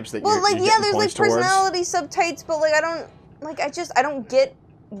subtypes that Well, you're like getting yeah, there's like points towards? personality subtypes, but like I don't get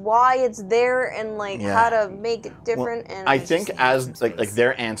why it's there and like Yeah. how to make it different. Well, and I it's think just- as like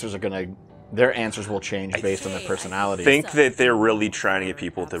their answers will change based on their personality. I think that they're really trying to get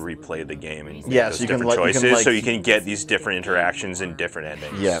people to replay the game and make Yeah, those so you can, different like- you can, choices, like- so you can get these different interactions and different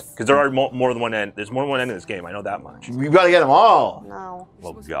endings. Yeah. because there are more than one end. There's more than one end in this game. I know that much. We've got to get them all. no.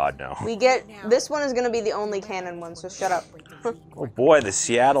 Oh God, no. We get this one is gonna be the only canon one, so shut up. Oh boy, the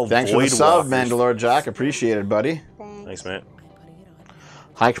Seattle Thanks for the Void sub, Walkers. Mandalore Jack. Appreciate it, buddy. Thanks, man.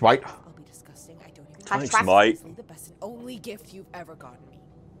 Hi, White. I'll be disgusting. I don't even Thanks, Trust- mate. It's the best and only gift you've ever gotten me.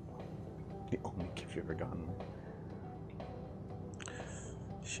 The only gift you've ever gotten.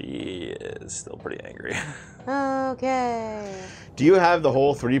 She is still pretty angry. Okay. Do you have the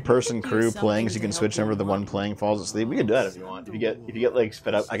whole 3-person crew something playing so you to can help switch you over to the one unlock. playing falls asleep? We can do that if you want. If you get like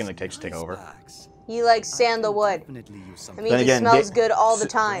spit up, I can like take over. He likes sandalwood. Definitely use I something mean, Then it again, smells they- good all the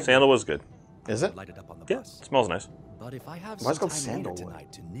time. Sandal was good. Is it? light it up on the Yeah, bus. smells nice. But if I have Why is it some called time later sandalwood?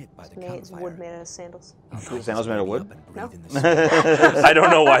 tonight to knit by the It's campfire, wood made out of sandals. Sandals made of wood? No. I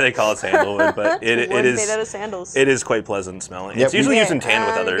don't know why they call it sandalwood, but it Wood is made out of sandals. it is quite pleasant smelling. Yep, It's usually we- used in tandem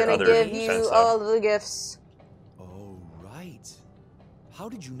with other I'm gonna give you scents, though. all the gifts. Oh, right. How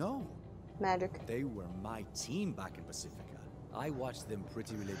did you know? Magic. They were my team back in Pacifica. I watched them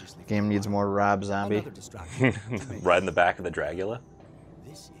pretty religiously. Game needs more Rab Zombie. Another distraction. Riding the back of the Dragula.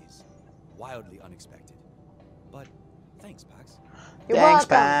 This is wildly unexpected. But thanks, Pax. You're Thanks, welcome.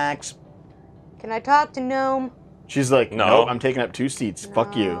 Pax. Can I talk to Gnome? She's like, No. nope, I'm taking up 2 seats.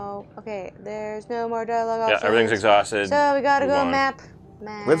 Fuck you. No. Okay, there's no more dialogue Yeah, options. everything's exhausted. So we gotta Move go on. map.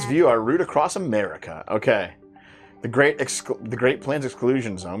 Let's view our route across America. Okay. The Great Plains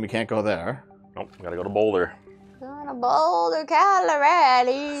Exclusion Zone. We can't go there. Nope, gotta go to Boulder. On a Boulder,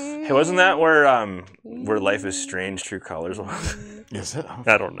 Colorado. Hey, wasn't that where Life is Strange True Colors was? Is it?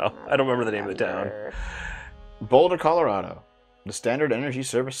 I don't know. I don't remember the name of the town. Boulder, Colorado. The Standard Energy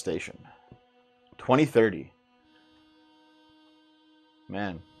Service Station. 2030.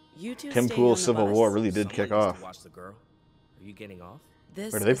 Man. You two Tim stay Pool's on the Civil bus. War really did kick Someone used off. to watch the girl. Are you getting off?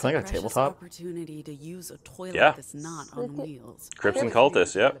 This Wait, are they is playing a on a precious tabletop? opportunity to use a toilet Yeah. that's not on wheels. Crips and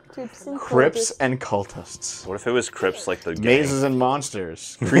cultists, yep. Crips and cultists. What if it was Crips like the gang? Mazes and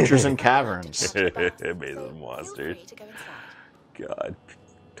monsters. Creatures and caverns. Mazes and monsters. God.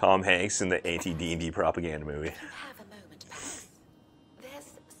 Tom Hanks in the anti-D&D propaganda movie. If you have a moment, Pax, there's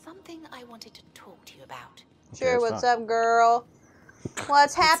something I wanted to talk to you about. Sure, it's what's not. up, girl?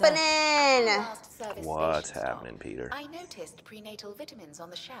 What's happening? Last service What's station happening, stop, Peter? I noticed prenatal vitamins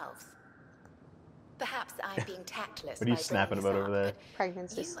on the shelves. Perhaps I'm being tactless. What are you by snapping bringing about this over up, there? but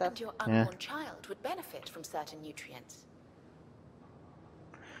Pregnancy you stuff. and your unborn child would benefit from certain nutrients.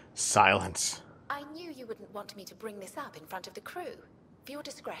 Silence. I knew you wouldn't want me to bring this up in front of the crew. For your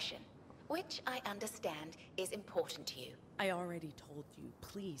discretion, which I understand is important to you. I already told you,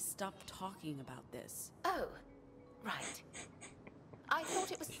 please stop talking about this. Oh, right. I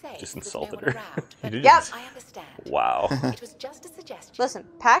thought it was safe Just with insulted no one her. around, but did. Yep. I understand. Wow. It was just a suggestion. Listen,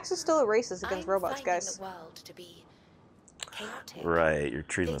 PAX is still a racist against I'm robots, finding guys. the world to be chaotic. Right, you're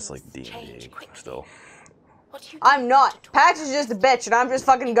treating this like Things D&D change quickly. still. What you I'm do not. to talk PAX is just a bitch, and I'm just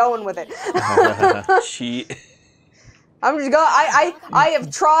fucking going with it. She... I'm just going. I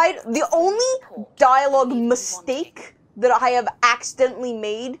have tried. The only dialogue mistake that I have accidentally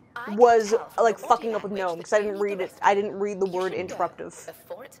made was like fucking up with gnome because I didn't read it. I didn't read the word interruptive.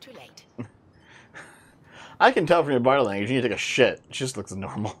 before it's too late. I can tell from your body language you need to take a shit. It just looks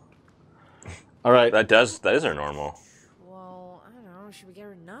normal. Alright. That is our normal. Well, I don't know. Should we get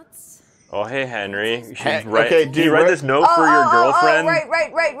her nuts? Oh, hey, Henry. You should Hey, write, okay, can dude, you write where- this note for your girlfriend?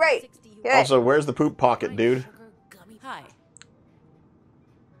 Right. Yeah. Also, where's the poop pocket, dude? Hi.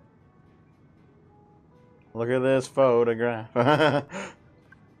 Look at this photograph.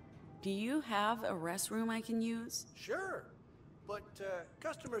 Do you have a restroom I can use? Sure, but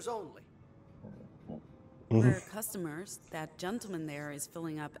customers only. For customers, that gentleman there is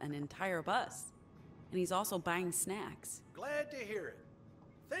filling up an entire bus. And he's also buying snacks. Glad to hear it.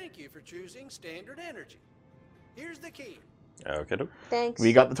 Thank you for choosing Standard Energy. Here's the key. Okay. Thanks.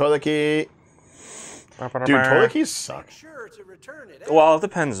 We got the toilet key. Dude, toilet keys suck. Make sure to return it. Well, it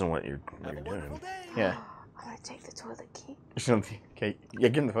depends on what you're Have a wonderful doing. day. Yeah. I'm gonna take the toilet key. Okay. Yeah,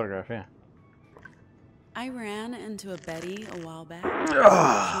 give him the photograph, yeah. I ran into a Betty a while back. She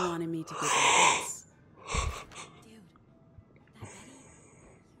wanted me to give her this.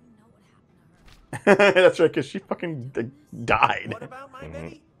 That's right, because she fucking died. What about my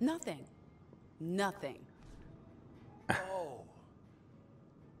Betty? Nothing. Nothing. Oh.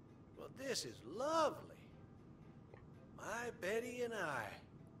 Well, this is lovely. My Betty and I,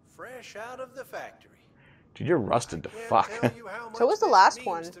 fresh out of the factory. Dude, you're rusted to Can't fuck. tell you how So much was the this last means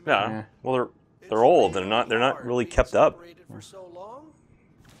one. to me. Yeah. Well, It's they're old. really They're not hard really being kept up. separated for so long.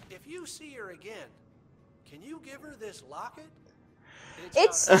 If you see her again, can you give her this locket?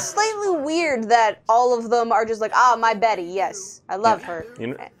 It's got- slightly weird that all of them are just like, ah, my Betty, yes, I love her. You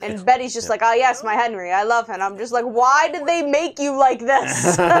know, And Betty's just like, oh, yes, my Henry, I love him. I'm just like, why did they make you like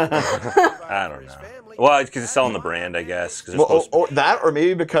this? I don't know. Well, it's because it's selling the brand, I guess. 'Cause they're Well, supposed to- that, or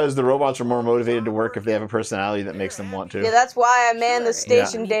maybe because the robots are more motivated to work if they have a personality that makes them want to. Yeah, that's why I man the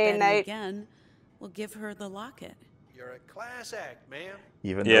station Meet day and Betty night. Again, we'll give her the locket. You're a class act, ma'am.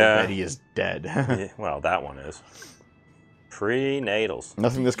 Even Yeah. though Betty is dead. Yeah, well, that one is. Prenatals.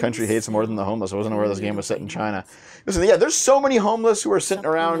 Nothing this country hates more than the homeless. I wasn't aware this game was set in China. Listen, yeah, there's so many homeless who are sitting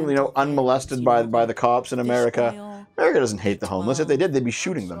around, you know, unmolested by the cops in America. America doesn't hate the homeless. If they did, they'd be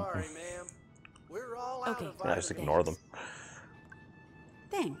shooting them. Sorry, ma'am. We're all out Okay. of Yeah, just ignore them.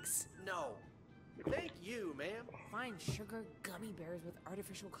 Thanks. No. Thank you, ma'am. fine sugar gummy bears with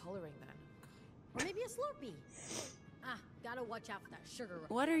artificial coloring then. Or maybe a Slurpee. Ah, gotta watch out for that sugar rush.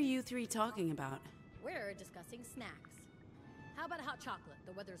 What are you three talking about? We're discussing snacks. How about a hot chocolate?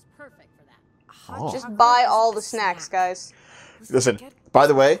 The weather's perfect for that. Just buy all the snacks, guys. Listen, by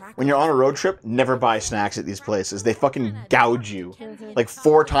the way, when you're on a road trip, never buy snacks at these places. They fucking gouge you. Like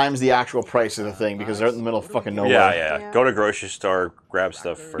 4 times the actual price of the thing because they're in the middle of fucking nowhere. Yeah. Go to grocery store, grab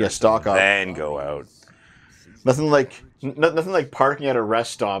stuff first. Yeah, stock up. Then go out. Nothing like parking at a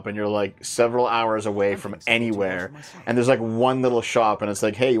rest stop and you're like several hours away from anywhere, and there's like one little shop and it's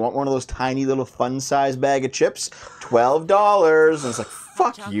like, hey, you want one of those tiny little fun-sized bag of chips? $12. And it's like,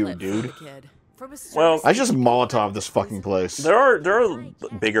 fuck you, dude. Well, I just Molotov this fucking place. There are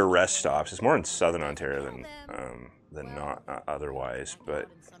bigger rest stops. It's more in Southern Ontario than not otherwise, but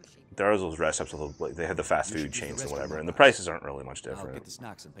there are those rest stops with, they have the fast food chains and whatever, and the prices aren't really much different. I'll get the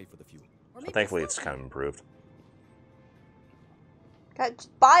snacks and pay for the fuel. So thankfully, it's kind of improved. God,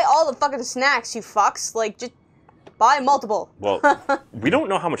 just buy all the fucking snacks, you fucks. Like, just buy multiple. Well, we don't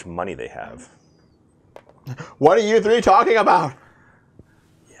know how much money they have. What are you 3 talking about?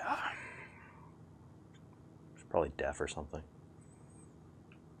 Yeah. It's probably deaf or something.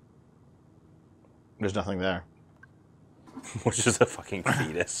 There's nothing there. Which is a fucking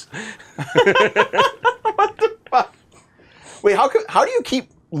fetus. What the fuck? Wait, how do you keep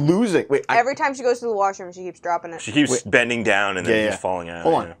losing? Wait, Every time she goes to the washroom, she keeps dropping it. She keeps bending down and then just falling out.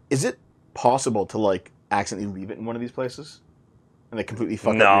 Hold on. Is it possible to like accidentally leave it in one of these places? And they completely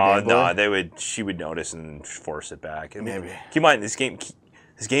fuck up your gameplay? She would notice and force it back. And maybe. Keep in mind, this game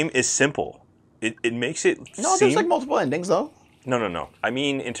is simple. It makes it there's like multiple endings though. No. I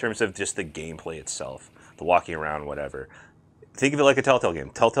mean, in terms of just the gameplay itself, the walking around, whatever. Think of it like a Telltale game.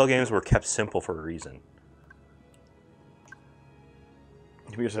 Telltale games were kept simple for a reason.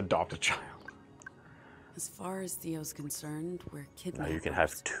 You just adopt a child. As far as Theo's concerned, we're kidnappers. Now you can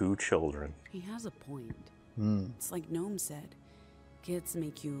have 2 children. He has a point. It's like Gnome said. Kids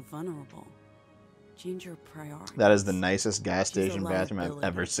make you vulnerable. Change your priorities. That is the nicest gas station bathroom I've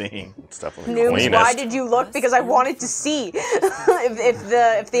ever seen. It's definitely Noobs, why did you look? Because I wanted to see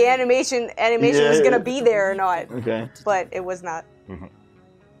if the animation was gonna be there or not. Okay. But it was not.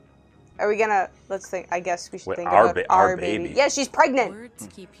 Are we gonna? Let's think. I guess we should think our about our baby. Yeah, she's pregnant. Words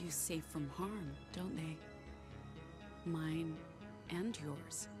keep you safe from harm, don't they? Mine and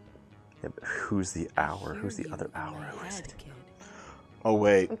yours. Yeah, but who's the hour? Who's the other hour? Who is it? Oh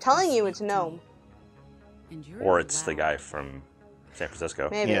wait. I'm telling you, it's Gnome. Or it's the guy from San Francisco.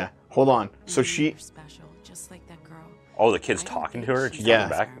 Maybe. Yeah. Hold on. So she. Special, just like that girl. Oh, the kid's talking to her. And she's talking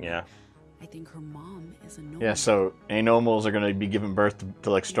back. Yeah. I think her mom is a gnome. Yeah. So anomals are gonna be giving birth to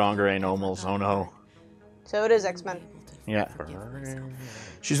like stronger anomals. Oh no. So it is X-Men. Yeah.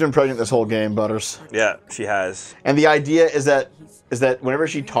 She's been pregnant this whole game, Butters. Yeah, she has. And the idea is that whenever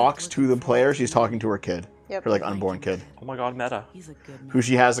she talks to the player, she's talking to her kid. Yep. Her like unborn kid. Oh my god, meta. He's a good man. Who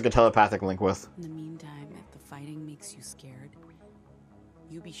she has like a telepathic link with. In the meantime, if the fighting makes you scared,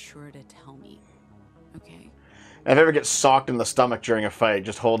 you be sure to tell me. Okay? And if I ever get socked in the stomach during a fight,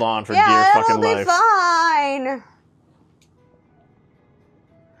 just hold on for Yeah, dear fucking it'll life. be fine.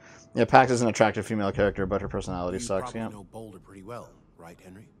 Yeah, Pax is an attractive female character, but her personality You sucks. probably Yeah. know Boulder pretty well, right,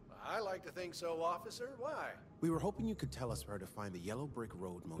 Henry? I like to think so, officer. Why? We were hoping you could tell us where to find the Yellow Brick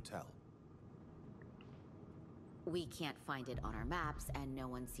Road Motel. We can't find it on our maps, and no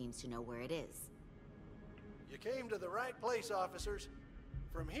one seems to know where it is. You came to the right place, officers.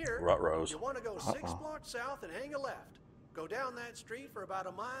 From here, Ruh-rohs. you want to go 6 blocks south and hang a left. Go down that street for about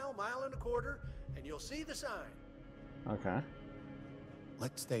a mile and a quarter, and you'll see the sign. Okay.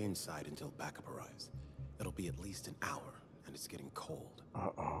 Let's stay inside until backup arrives. It'll be at least an hour, and it's getting cold.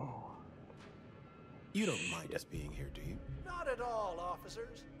 Uh-oh. You don't mind us being here, do you? Not at all,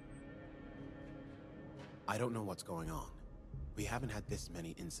 officers. I don't know what's going on. We haven't had this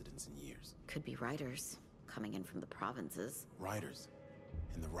many incidents in years. Could be riders coming in from the provinces. Riders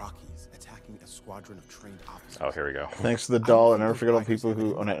in the Rockies attacking a squadron of trained officers. Oh, here we go. Thanks to the doll, I never forget all the people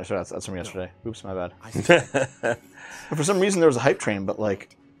who... Oh, no, sorry, that's from yesterday. Oops, my bad. For some reason, there was a hype train, but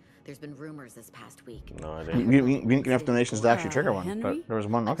like... There's been rumors this past week. No, I We didn't. didn't get enough donations to actually trigger one, Henry? but there was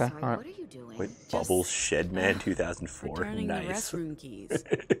one. Okay, Sorry, all what right. are you doing? Wait, Bubbles Shedman 2004. Returning the Nice. restroom keys.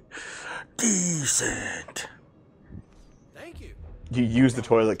 Decent. Thank you. You use the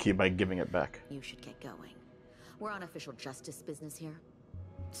toilet key by giving it back. You should get going. We're on official justice business here.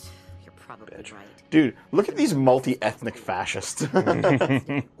 You're probably right. Dude, look at these multi-ethnic fascists.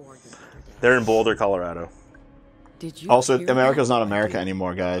 They're in Boulder, Colorado. Did you Also, hear America's that? not America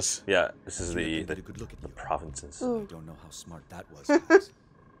anymore, guys. Yeah, this is the Get a good look at you. provinces. I don't know how smart that was. Max.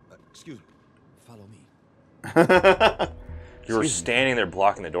 Excuse me. Follow me. You were standing there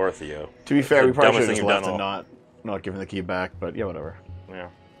blocking the door, Theo. To be fair, we probably should have Dumbest just thing left you've and done not giving the key back, but yeah, whatever. Yeah.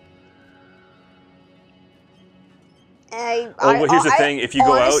 Well, here's the thing: if you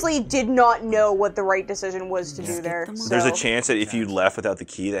go out, honestly did not know what the right decision was to do there. there's a chance that if you left without the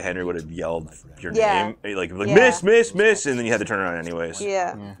key, that Henry would have yelled your name, like miss, miss, miss, and then you had to turn around anyways.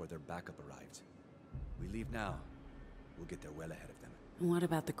 Yeah. Before their backup arrives. We leave now. We'll get there well ahead of them. And what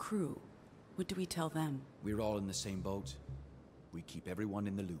about the crew? What do we tell them? We're all in the same boat. We keep everyone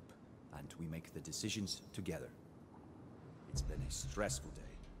in the loop, and we make the decisions together. It's been a stressful day.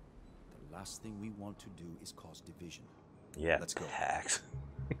 The last thing we want to do is cause division. Yeah, let's go. Hacks.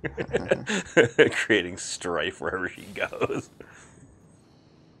 Creating strife wherever she goes.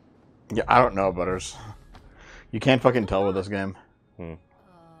 Yeah, I don't know, Butters. You can't fucking tell with this game. Oh,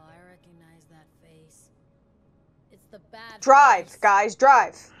 I recognize that face. It's the bad Drive, face. guys,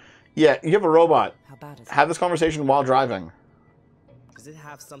 drive. Yeah, you have a robot. How bad is Have this conversation while driving. Does it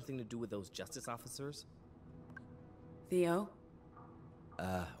have something to do with those justice officers? Theo?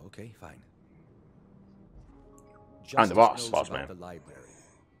 Okay, fine. I'm the boss. Knows Boss about man. The library.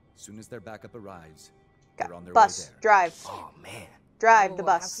 As soon as their backup arrives, Go. they're on their Bus, way there. drive. Oh man. Drive the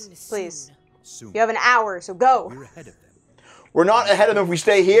bus, please. You have an hour, so go. We're ahead of them. We're not ahead of them if we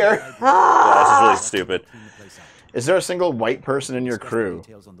stay here. Yeah, this is really stupid. Is there a single white person in your crew?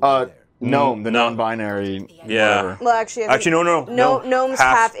 Gnome, the non-binary. Yeah. Whatever. Well, actually, No. Gnome's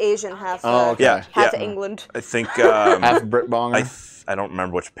half Asian, half okay. half Yeah. England. I think Half Brit bonger. I don't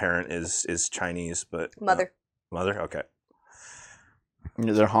remember which parent is Chinese, but Mother. Mother. Okay.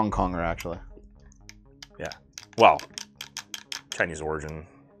 They're Hong Konger, actually. Yeah. Well, Chinese origin.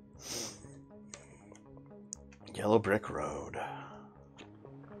 Yellow brick road.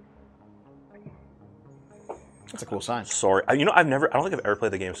 That's a cool sign. Sorry. I don't think I've ever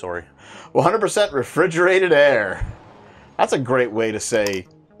played the game Sorry. 100% refrigerated air. That's a great way to say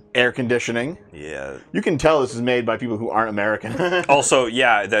air conditioning. Yeah. You can tell this is made by people who aren't American. Also,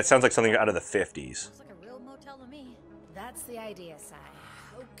 yeah, that sounds like something out of the 50s. Looks like a real motel to me. That's the idea, Sai.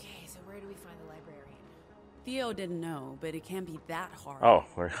 Okay, so where do we find the librarian? Theo didn't know, but it can't be that hard. Oh,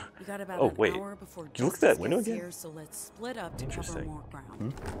 You got about oh an wait. hour before Can you look at that justice window gets again? here, so let's split up to cover Interesting. more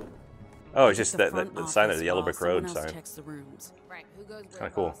ground. Oh, it's just The that front the sign of office the Yellow while Brick Road someone else sign. checks the rooms. Right, who goes where? Kind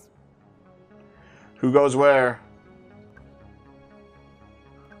of cool. boss? Who goes where?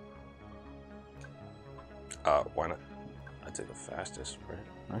 Why not? I'd say the fastest,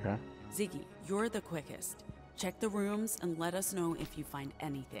 right? Okay. Ziggy, you're the quickest. Check the rooms and let us know if you find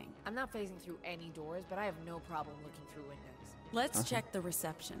anything. I'm not phasing through any doors, but I have no problem looking through windows. Let's check the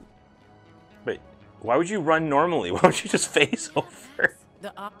reception. Wait, why would you run normally? Why don't you just face over?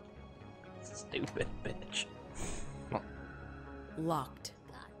 The up Stupid bitch. locked.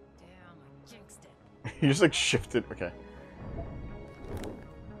 God damn, I jinxed it. You just like shifted. Okay.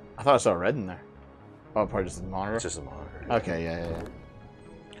 I thought I saw red in there. Oh, probably just the monitor. It's just a monitor. Okay, yeah.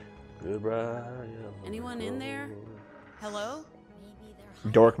 Goodbye. Anyone in there? Hello? Maybe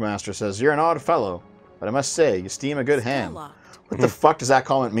they're Dorkmaster says, "You're an odd fellow, but I must say, you steam a good Still ham." locked. What the fuck does that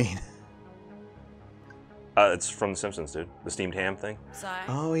comment mean? It's from The Simpsons, dude. The steamed ham thing. Sai,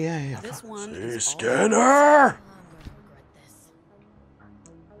 Oh, yeah. this one Hey, is all Skinner! I'm gonna regret this.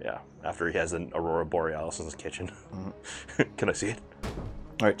 Yeah, after he has an Aurora Borealis in his kitchen. Can I see it?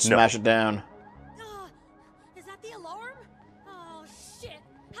 All right, smash it down. Is that the alarm? Oh shit!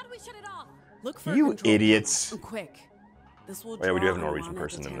 How do we shut it off? Look for a You control idiots. panel, and quick. This will Oh, yeah, we do have a draw Norwegian Alana's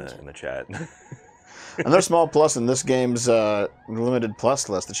person in attention. the chat. Another small plus in this game's limited plus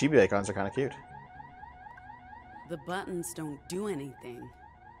list. The chibi icons are kind of cute. The buttons don't do anything.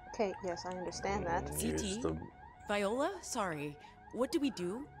 Okay, yes, I understand that. Use CT? the- Viola? Sorry. What do we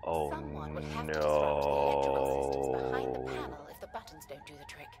do? Oh Someone would have to disrupt the electrical systems behind the no. panel if the buttons don't do the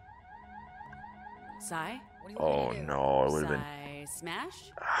trick. Sai? What do you want Oh me to do? no, it would have been. Sai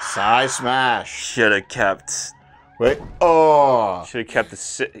smash? Side smash. Should have kept. Wait. Oh. Should have kept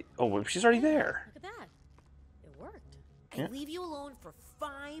the. Oh, she's already there. Look at that. It worked. I leave you alone for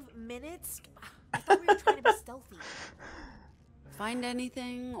 5 minutes? I thought we were trying to be stealthy. Find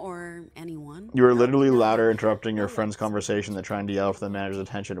anything or anyone? You were literally louder interrupting your friend's conversation than trying to yell for the manager's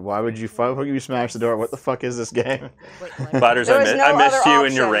attention. Why would you smash the door? What the fuck is this game? Butters, There I, was no I missed other you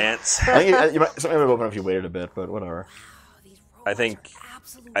in your option. rants. I think something would have opened if you waited a bit, but whatever. I think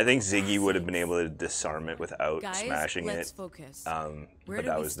Ziggy would have been able to disarm it without Guys, smashing let's it. focus. But do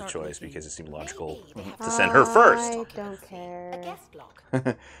that we was the start choice looking? because it seemed logical Maybe they have to send her first. I don't A care. guest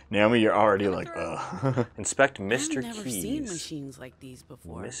log. Naomi, you're already like, ugh. Inspect I've Mr. never seen Keys. machines like these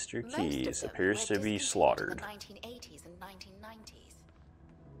before. Mr. Most of Keys them appears were to be discontinued slaughtered. in the 1980s and 1990s.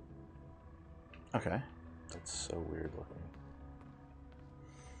 Okay. That's so weird looking.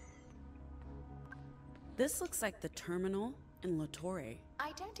 This looks like the terminal in La Torre.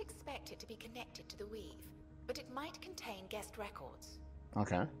 I don't expect it to be connected to the weave, but it might contain guest records.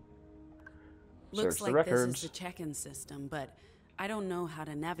 Okay. Looks Search the like this records. is the check-in system, but I don't know how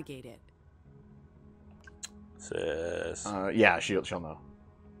to navigate it. Sis. Yeah, she'll know.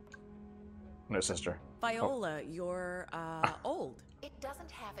 No, sister. Viola, you're old. It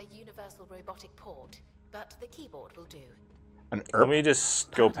doesn't have a universal robotic port, but the keyboard will do. Let me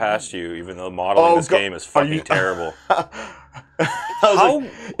just go past you, even though modeling this game is fucking terrible. How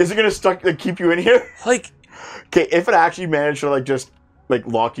is it gonna keep you in here? Like, okay, if it actually managed to like just like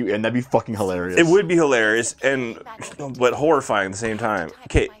lock you in, that'd be fucking hilarious. It would be hilarious, but horrifying at the same time.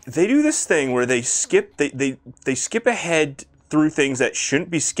 Okay, they do this thing where they skip they skip ahead through things that shouldn't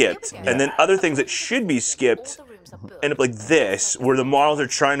be skipped, and then other things that should be skipped end up like this, where the models are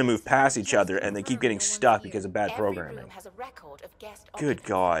trying to move past each other and they keep getting stuck because of bad programming. Good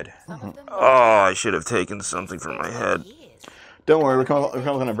God. Oh, I should have taken something from my head. Don't worry, we're coming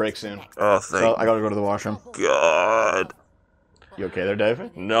on a break soon. Oh, thank So I gotta go to the washroom. God. You okay there,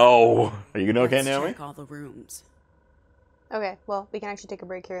 David? No. Are you gonna okay, Let's Naomi? check all the rooms. Okay, well, we can actually take a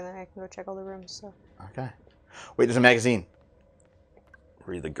break here and then I can go check all the rooms, so. Okay. Wait, there's a magazine.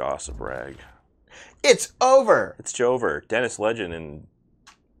 Read the gossip rag. It's over! It's Jover. Dennis Legend and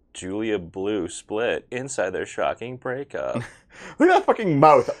Julia Blue split inside their shocking breakup. Look at that fucking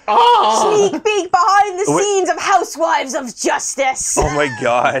mouth. Ah! Sneak peek behind the scenes of Housewives of Justice! Oh my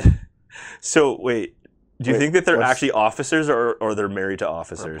God. So, wait. Do you think that they're actually officers or they're married to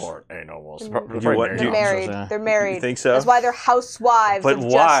officers? They're married. married. They're married. You think so? That's why they're Housewives But of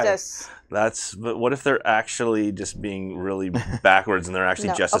why? Justice. But what if they're actually just being really backwards and they're actually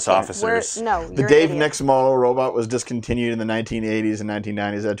No, justice okay, officers? The Dave Nix model robot was discontinued in the 1980s and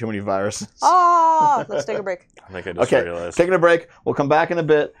 1990s. It had too many viruses. Ah, let's take a break. I think I just realized. Taking a break. We'll come back in a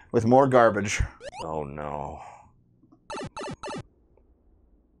bit with more garbage. Oh no.